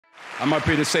I'm up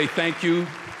here to say thank you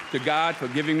to God for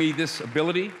giving me this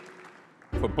ability,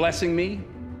 for blessing me,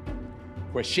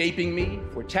 for shaping me,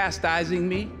 for chastising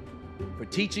me, for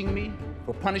teaching me,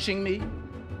 for punishing me,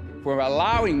 for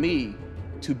allowing me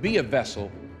to be a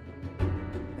vessel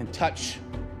and touch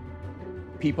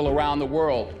people around the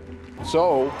world.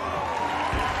 So,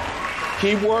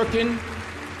 keep working,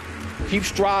 keep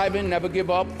striving, never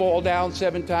give up, fall down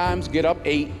 7 times, get up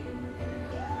 8.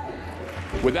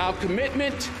 Without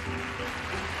commitment,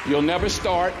 you'll never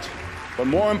start, but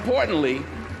more importantly,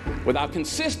 without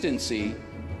consistency,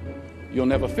 you'll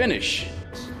never finish.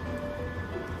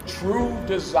 True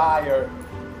desire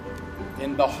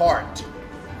in the heart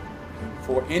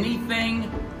for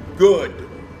anything good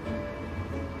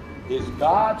is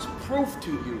God's proof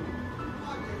to you,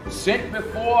 sent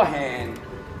beforehand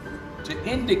to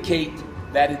indicate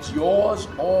that it's yours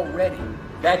already.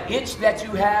 That itch that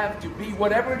you have to be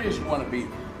whatever it is you want to be,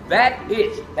 that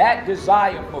itch, that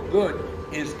desire for good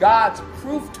is God's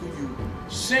proof to you,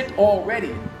 sent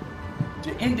already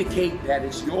to indicate that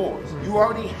it's yours. You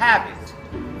already have it.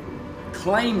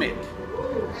 Claim it.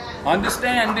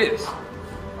 Understand this.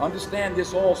 Understand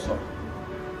this also.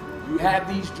 You have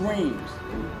these dreams.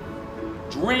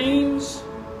 Dreams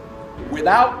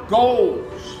without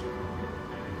goals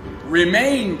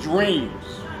remain dreams,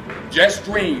 just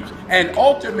dreams, and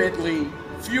ultimately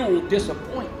fuel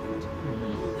disappointment.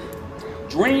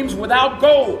 Dreams without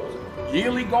goals,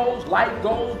 yearly goals, life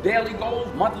goals, daily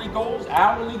goals, monthly goals,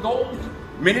 hourly goals,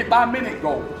 minute by minute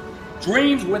goals.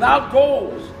 Dreams without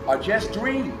goals are just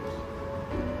dreams,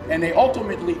 and they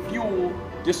ultimately fuel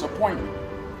disappointment.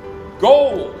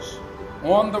 Goals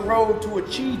on the road to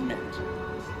achievement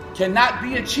cannot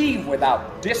be achieved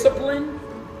without discipline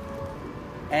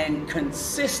and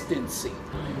consistency.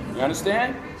 You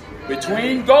understand?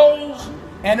 Between goals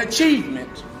and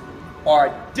achievement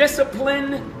are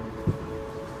discipline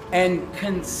and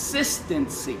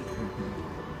consistency.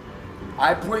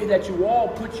 I pray that you all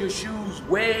put your shoes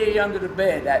way under the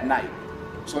bed at night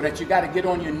so that you got to get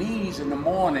on your knees in the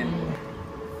morning.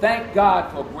 Thank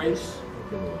God for grace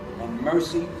and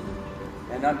mercy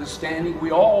and understanding.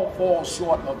 We all fall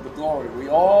short of the glory. We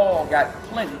all got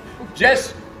plenty.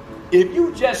 If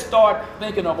you just start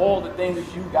thinking of all the things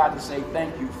you got to say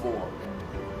thank you for,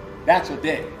 that's a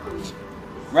day,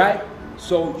 right?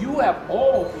 So you have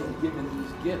all been given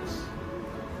these gifts.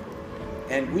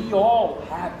 And we all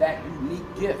have that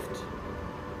unique gift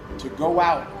to go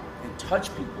out and touch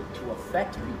people, to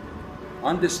affect people.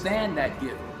 Understand that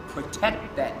gift,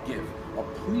 protect that gift,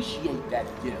 appreciate that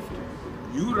gift,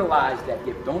 utilize that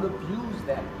gift. Don't abuse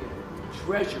that gift,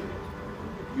 treasure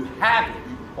it. You have it,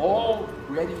 you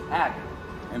already have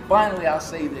it. And finally, I'll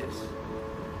say this.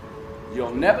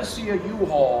 You'll never see a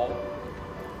U-Haul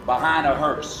behind a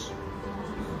hearse.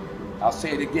 I'll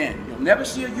say it again. You'll never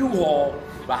see a U-Haul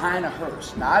behind a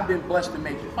hearse. Now, I've been blessed to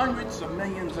make hundreds of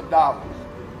millions of dollars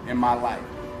in my life.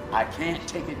 I can't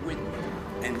take it with me,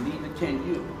 and neither can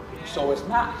you. So it's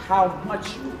not how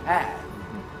much you have.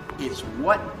 It's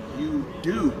what you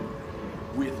do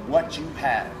with what you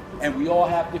have. And we all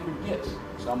have different gifts.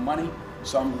 Some money,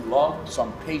 some love,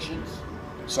 some patience,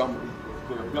 some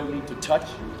the ability to touch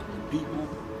people.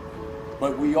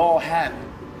 But we all have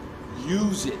it.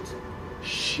 Use it.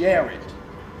 Share it.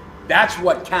 That's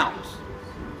what counts.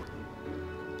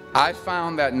 I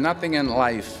found that nothing in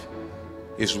life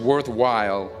is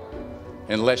worthwhile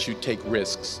unless you take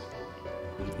risks.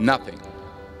 Nothing.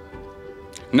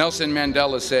 Nelson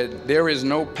Mandela said, "There is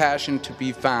no passion to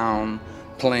be found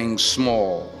playing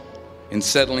small and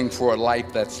settling for a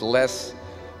life that's less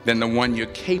than the one you're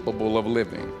capable of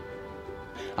living."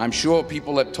 I'm sure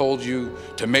people have told you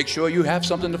to make sure you have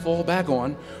something to fall back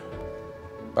on,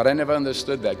 but I never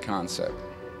understood that concept,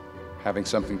 having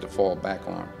something to fall back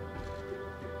on.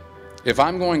 If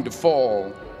I'm going to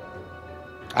fall,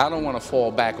 I don't want to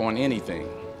fall back on anything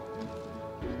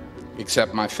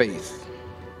except my faith.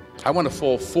 I want to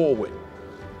fall forward.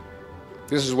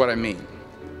 This is what I mean.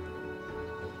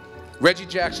 Reggie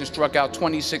Jackson struck out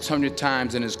 2,600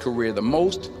 times in his career, the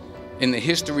most in the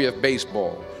history of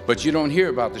baseball. But you don't hear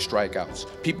about the strikeouts.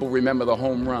 People remember the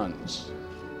home runs.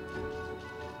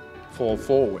 Fall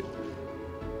forward.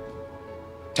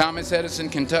 Thomas Edison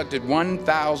conducted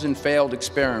 1,000 failed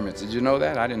experiments. Did you know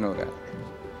that? I didn't know that.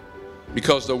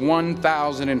 Because the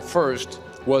 1,001st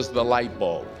was the light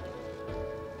bulb.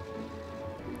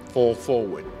 Fall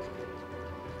forward.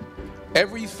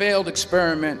 Every failed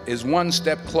experiment is one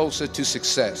step closer to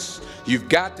success. You've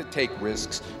got to take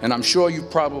risks, and I'm sure you've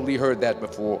probably heard that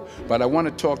before, but I want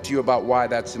to talk to you about why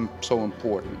that's so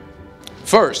important.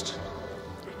 First,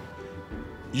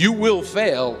 you will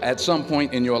fail at some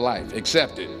point in your life.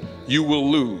 Accept it. you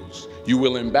will lose. You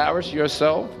will embarrass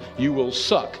yourself. You will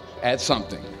suck at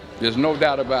something. There's no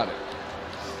doubt about it.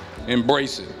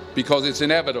 Embrace it, because it's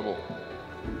inevitable.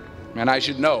 And I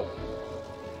should know.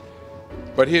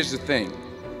 But here's the thing.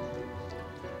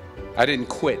 I didn't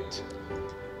quit.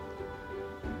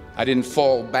 I didn't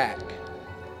fall back.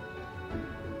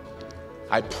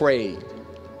 I prayed.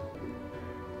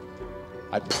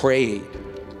 I prayed.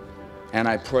 And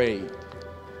I prayed.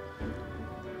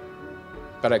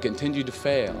 But I continued to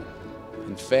fail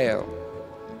and fail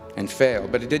and fail.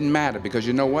 But it didn't matter, because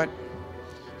you know what?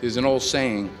 There's an old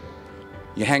saying,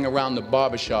 you hang around the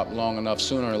barbershop long enough,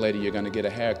 sooner or later you're going to get a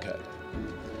haircut.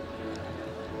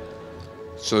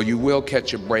 So you will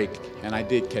catch a break, and I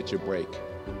did catch a break.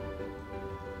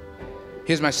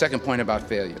 Here's my second point about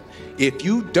failure. If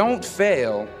you don't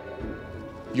fail,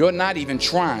 you're not even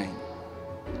trying.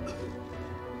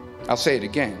 I'll say it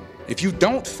again. If you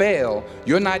don't fail,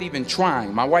 you're not even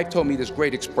trying. My wife told me this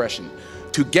great expression.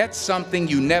 To get something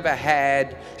you never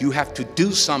had, you have to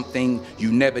do something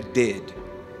you never did.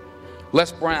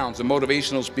 Les Brown's a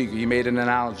motivational speaker. He made an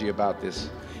analogy about this.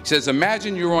 He says,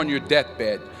 imagine you're on your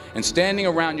deathbed, and standing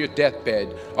around your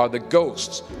deathbed are the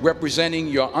ghosts representing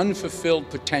your unfulfilled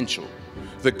potential.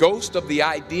 The ghost of the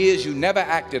ideas you never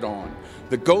acted on.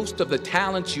 The ghost of the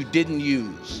talents you didn't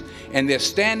use. And they're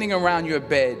standing around your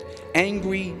bed,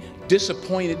 angry,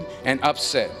 disappointed, and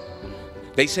upset.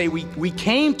 They say, we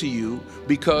came to you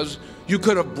because you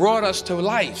could have brought us to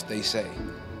life, they say.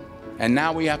 And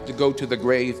now we have to go to the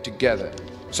grave together.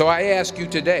 So I ask you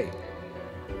today,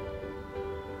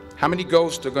 how many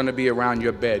ghosts are going to be around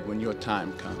your bed when your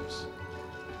time comes?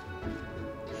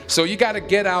 So you got to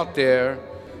get out there.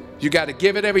 You got to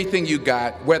give it everything you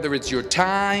got, whether it's your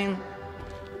time,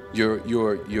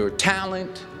 your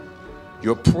talent,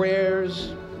 your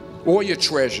prayers, or your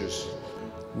treasures.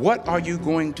 What are you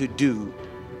going to do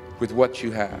with what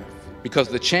you have? Because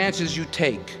the chances you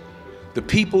take, the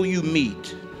people you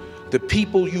meet, the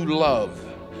people you love,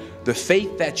 the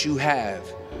faith that you have,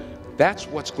 that's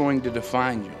what's going to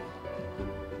define you.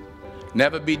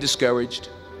 Never be discouraged.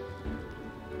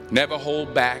 Never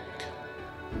hold back.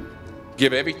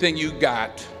 Give everything you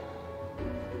got.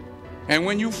 And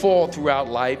when you fall throughout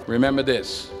life, remember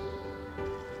this.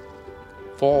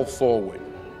 Fall forward.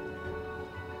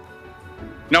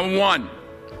 Number one,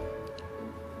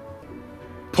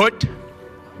 put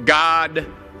God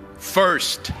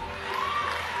first.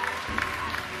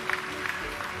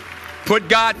 Put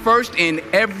God first in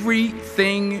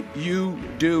everything you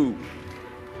do.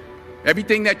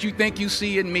 Everything that you think you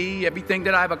see in me, everything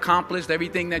that I've accomplished,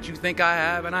 everything that you think I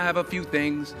have, and I have a few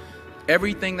things,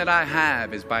 everything that I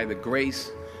have is by the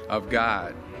grace of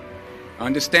God.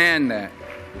 Understand that.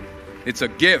 It's a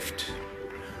gift.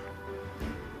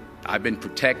 I've been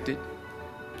protected.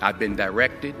 I've been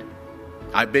directed.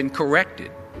 I've been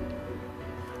corrected.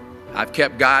 I've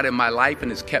kept God in my life,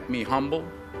 and it's kept me humble.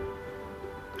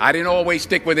 I didn't always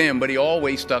stick with him, but he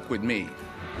always stuck with me.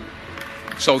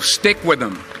 So stick with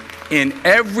him in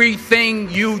everything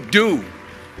you do.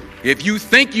 If you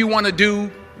think you want to do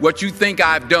what you think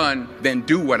I've done, then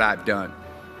do what I've done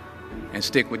and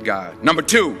stick with God. Number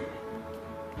two,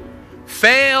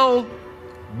 fail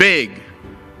big.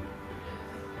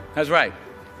 That's right.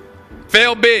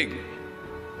 Fail big.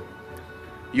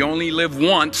 You only live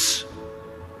once,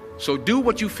 so do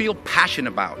what you feel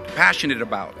passionate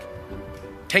about.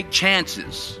 Take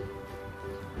chances.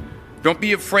 Don't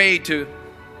be afraid to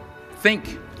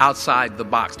think outside the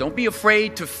box. Don't be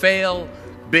afraid to fail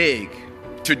big,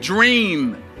 to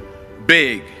dream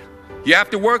big. You have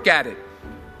to work at it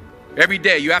every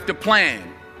day. You have to plan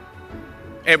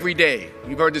every day.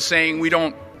 You've heard the saying, we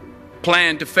don't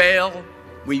plan to fail,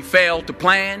 we fail to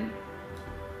plan.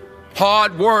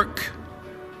 Hard work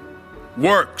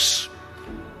works.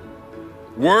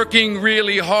 Working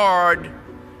really hard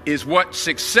is what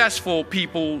successful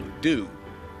people do.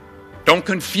 Don't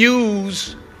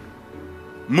confuse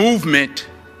movement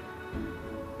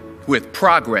with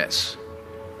progress.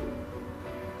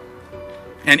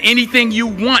 And anything you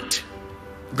want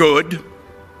good,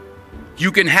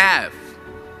 you can have.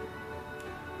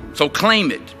 So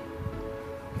claim it.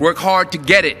 Work hard to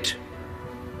get it.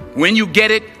 When you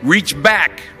get it, reach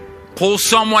back. Pull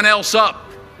someone else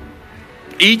up.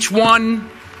 Each one,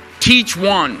 teach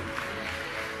one.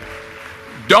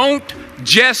 Don't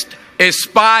just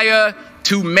aspire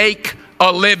to make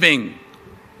a living.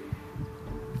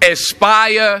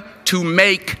 Aspire to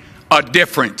make a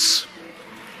difference.